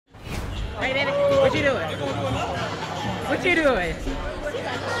Hey, baby, what you doing? What you doing? What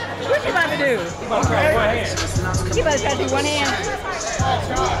you about to do? You about to try one hand. You about to try to do one hand?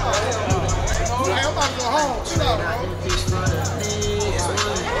 Hey, I'm about to go home. Chill out, bro.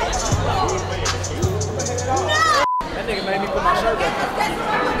 That nigga made me put my shirt back.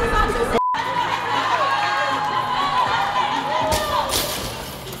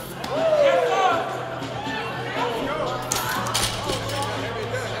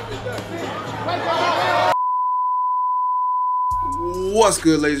 What's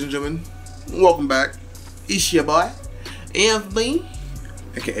good, ladies and gentlemen? Welcome back. It's your boy, FB,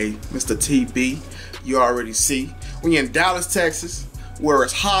 aka Mr. TB. You already see. We in Dallas, Texas, where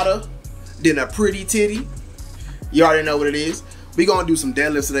it's hotter than a pretty titty. You already know what it is. We gonna do some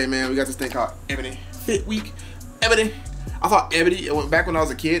deadlifts today, man. We got this thing called Ebony Fit Week. Ebony. I thought Ebony, back when I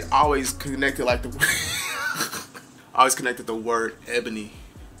was a kid, I always connected like the I always connected the word ebony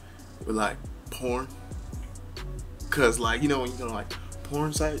with like porn. Cause like, you know, when you go to like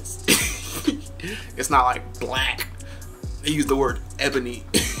porn sites, it's not like black. They use the word ebony.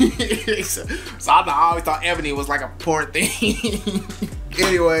 So I always thought ebony was like a porn thing.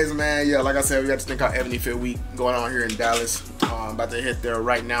 Anyways, man, yeah, like I said, we got this thing called Ebony Fit Week going on here in Dallas. About to hit there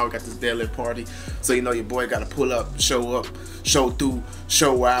right now. We got this deadlift party. So you know your boy got to pull up, show through,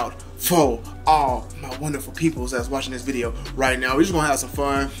 show out for all my wonderful peoples that's watching this video right now. We're just going to have some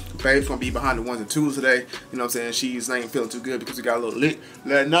fun. Babe's going to be behind the ones and twos today. You know what I'm saying? She's ain't feeling too good because we got a little lit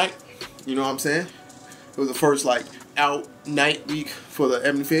that night. You know what I'm saying? It was the first like out night week for the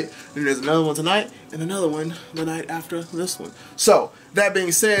Ebony Fit. Then there's another one tonight and another one the night after this one. So that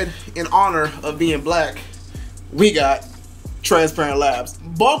being said, in honor of being black, we got Transparent Labs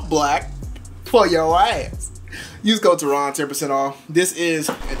Bulk Black for your ass. Use code Tehran, 10% off. This is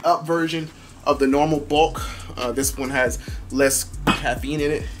an up version of the normal bulk. This one has less caffeine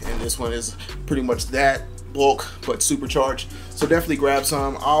in it, and this one is pretty much that bulk but supercharged. So definitely grab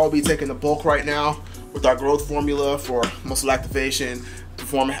some. I'll be taking the bulk right now with our growth formula for muscle activation,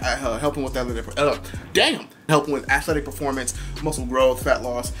 helping with helping with athletic performance, muscle growth, fat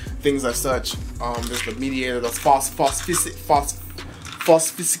loss, things as such. There's the mediator, the phosphoric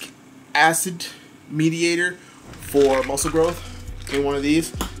acid mediator for muscle growth in one of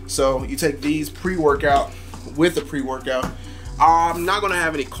these. So you take these pre-workout with the pre-workout. I'm not gonna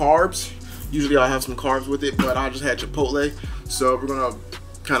have any carbs. Usually I'll have some carbs with it, but I just had Chipotle, so we're gonna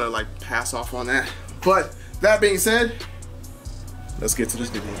kind of like pass off on that. But that being said, let's get to this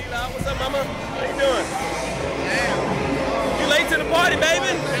video. What's up, mama? How you doing? Damn. You late to the party,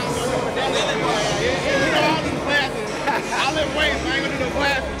 baby? I lift weights, I ain't gonna do no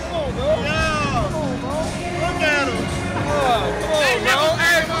classes. Come on, bro. Yo. Look at him. Come on, bro.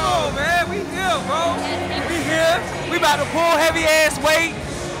 Hey, come on, man. We here, bro. We here. We about to pull heavy ass weight.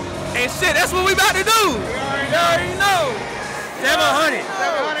 And shit, that's what we about to do. You already know. 700.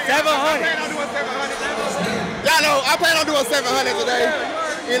 700. Y'all know, I plan on doing 700 today.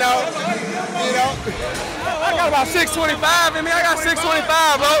 You know. I got about 625 in me. I got 625,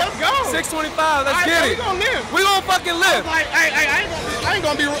 bro. Let's go. 625. Let's get it. We gonna live. We gonna fucking live. Like, I ain't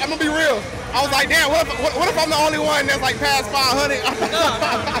gonna be. I'm gonna be real. I was like, damn. What if I'm the only one that's like past 500?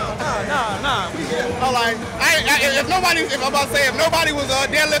 Nah. I'm like, if nobody was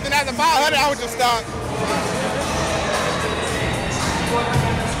deadlifting after 500, I would just stop.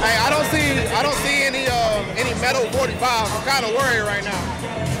 Hey, I don't see any metal 45s. I'm kind of worried right now.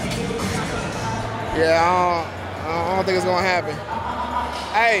 Yeah, I don't think it's gonna happen.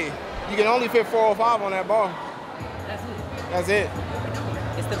 Hey, you can only fit 405 on that bar. That's it.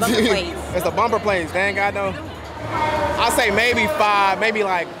 It's the bumper plates. It's the bumper plates. They ain't got no. I say maybe 5, maybe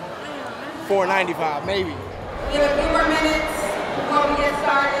like 495, maybe. Give it a few more minutes before we get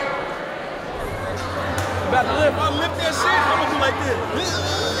started. About to lift. I'll lift that shit. I'm gonna do like this.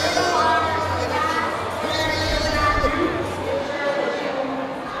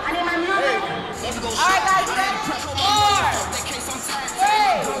 I need my music. All right, guys, you ready? 4,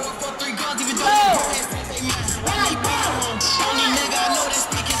 3,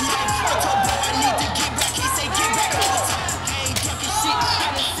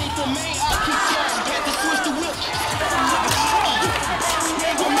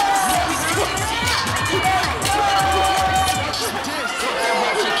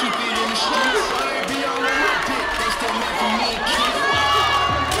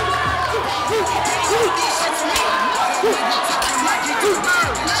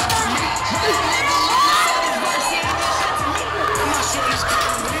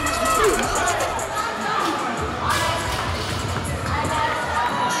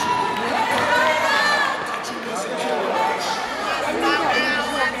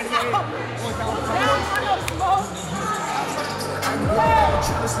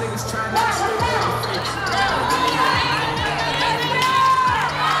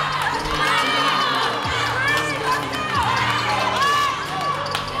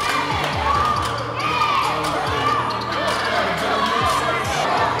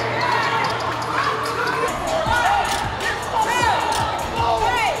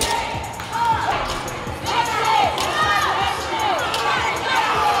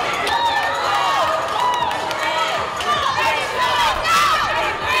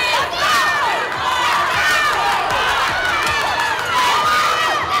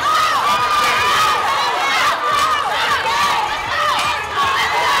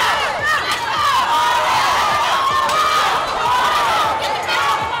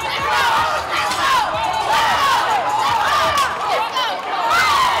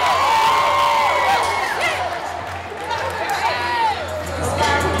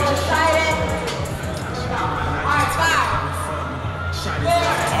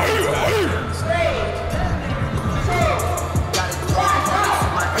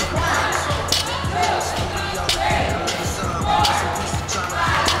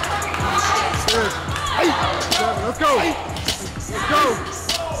 go. Let's go.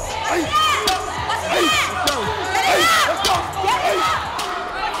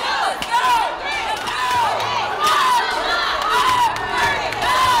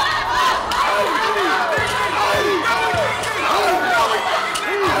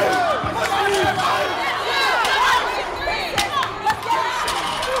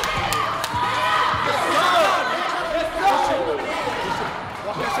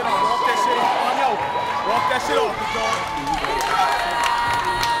 That shit off,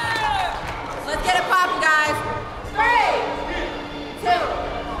 let's get it popping, guys. 3, 2,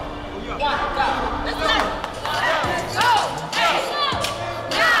 1, go. Let's go. Go. Hey.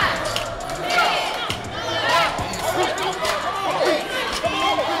 9, 8.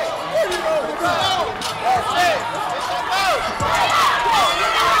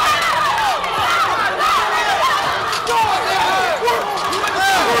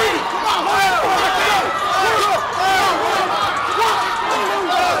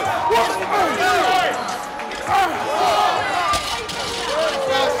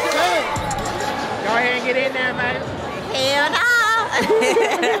 Get in there, man. Hell no. Let's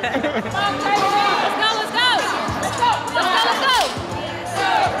go, let's go. Let's go, let's go, let's go. Let's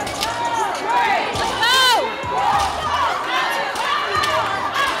go.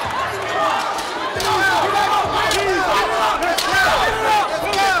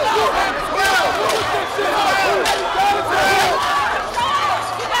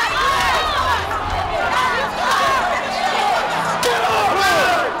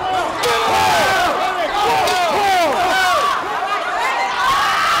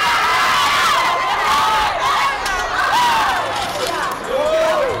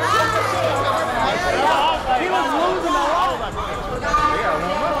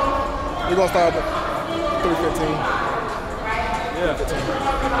 We're gonna start at 3:15. Yeah. 15.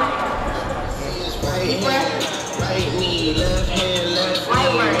 Right knee, left hand, left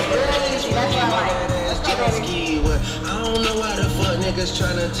knee. I don't know why the fuck niggas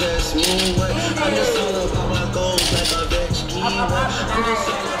tryna test me. I'm just all about my goals like a Vetchki. I'm just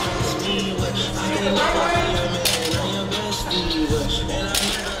all about me. I ain't never be your man, I'm your bestie. And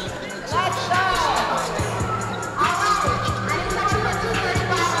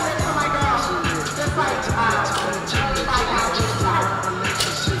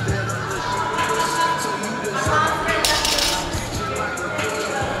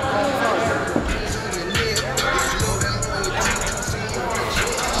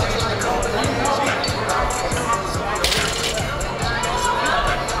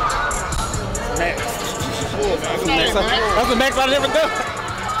Let's go. That's the max I never done.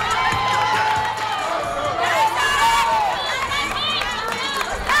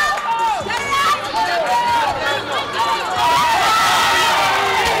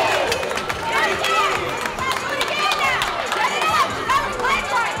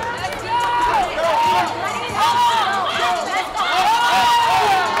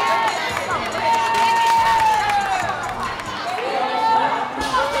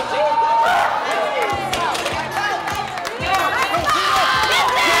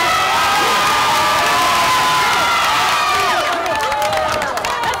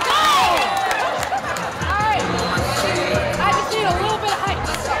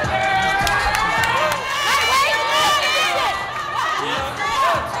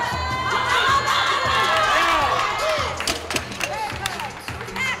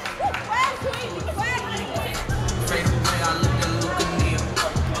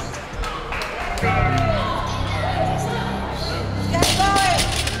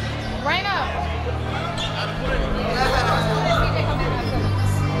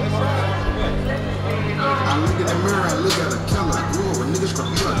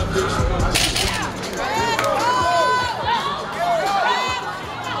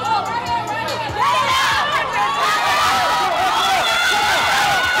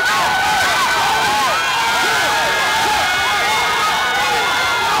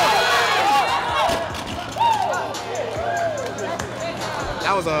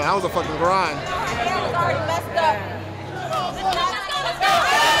 That was a fucking grind. That was already messed up.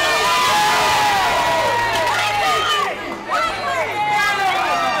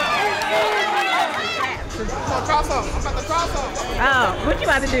 I'm about to cross up. Oh, what you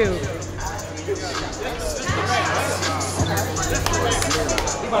about to do?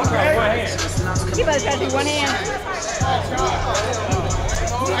 You better try to do one hand.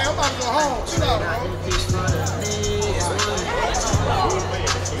 I'm about to go home. Chill out, bro.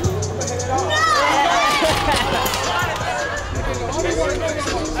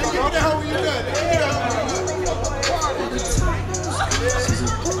 What the hell were you doing?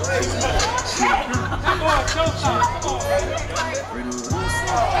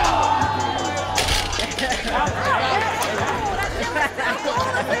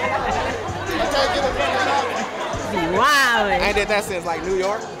 Wow. I ain't did that since like New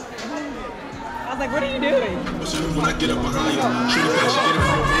York. I was like, what are you doing? When I get up behind you, shoot it past you, get it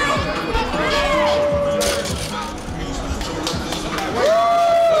from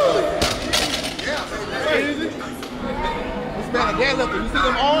This man a deadlifter. You see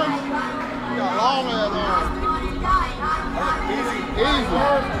them arms? You got long ass arms. Easy.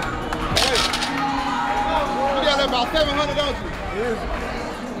 You got about 700, don't you?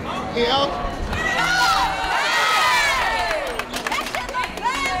 Yeah.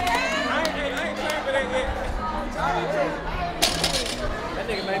 That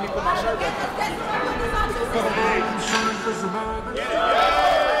nigga made me put my shirt back.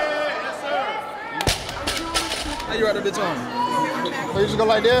 How you ride the bitch on? So you just go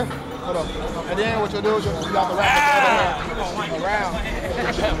like this? Hold on. And then what you'll do is you got the wrap around.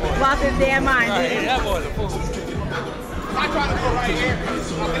 Lost his damn mind. Hey, that boy's a fool. I try to go right here. I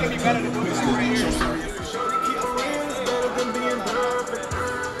think it'd be better to do this right here.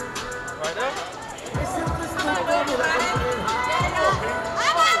 Right there?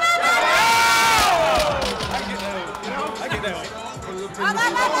 I get that one.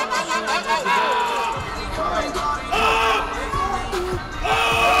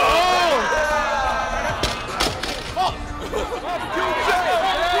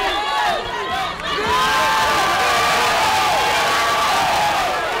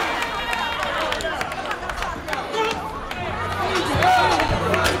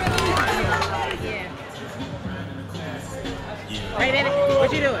 Hey, baby, what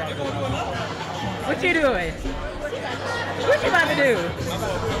you doing? What you doing? What you about to do?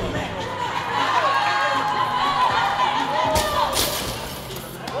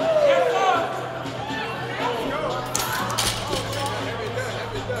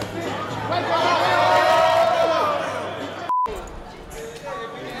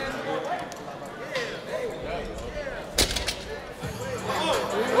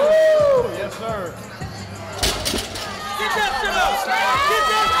 Yes, sir. Get that shit up! Get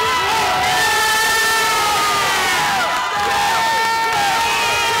that shit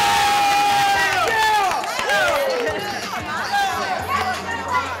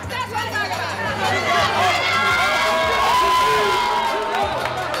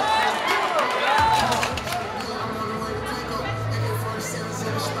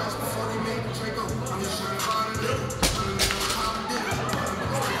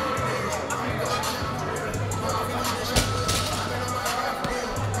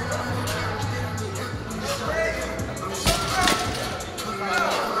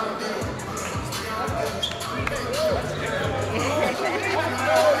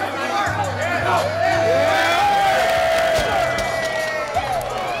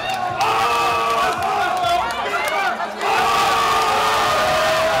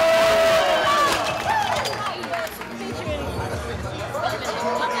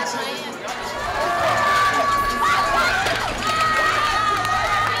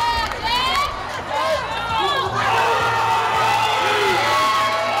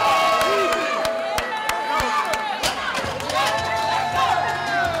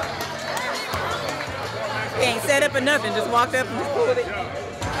He ain't set up or nothing, just walked up and just pulled it.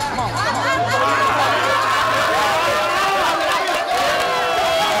 Come on.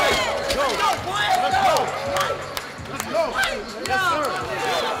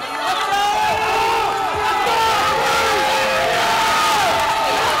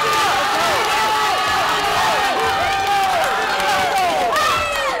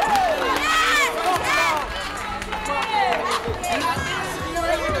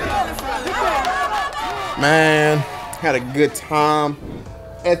 Man, had a good time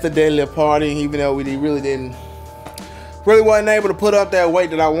at the deadlift party, even though we really wasn't able to put up that weight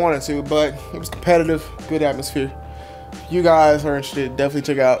that I wanted to, but it was competitive, good atmosphere. If you guys are interested, definitely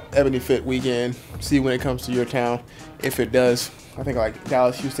check out Ebony Fit Weekend, see when it comes to your town, if it does. I think like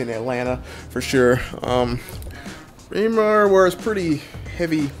Dallas, Houston, Atlanta for sure. Remar wears pretty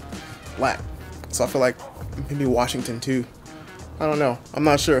heavy black, so I feel like maybe Washington too. I don't know, I'm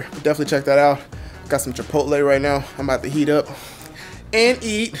not sure, but definitely check that out. Got some Chipotle right now. I'm about to heat up and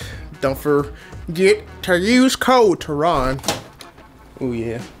eat. Don't forget to use code Tehran. Oh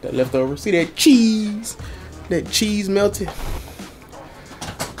yeah, that leftover. See that cheese? That cheese melted.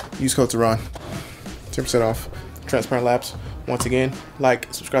 Use code Tehran. 10% off. Transparent Labs. Once again, like,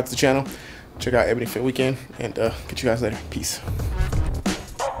 subscribe to the channel. Check out Ebony Fit Weekend, and get you guys later. Peace.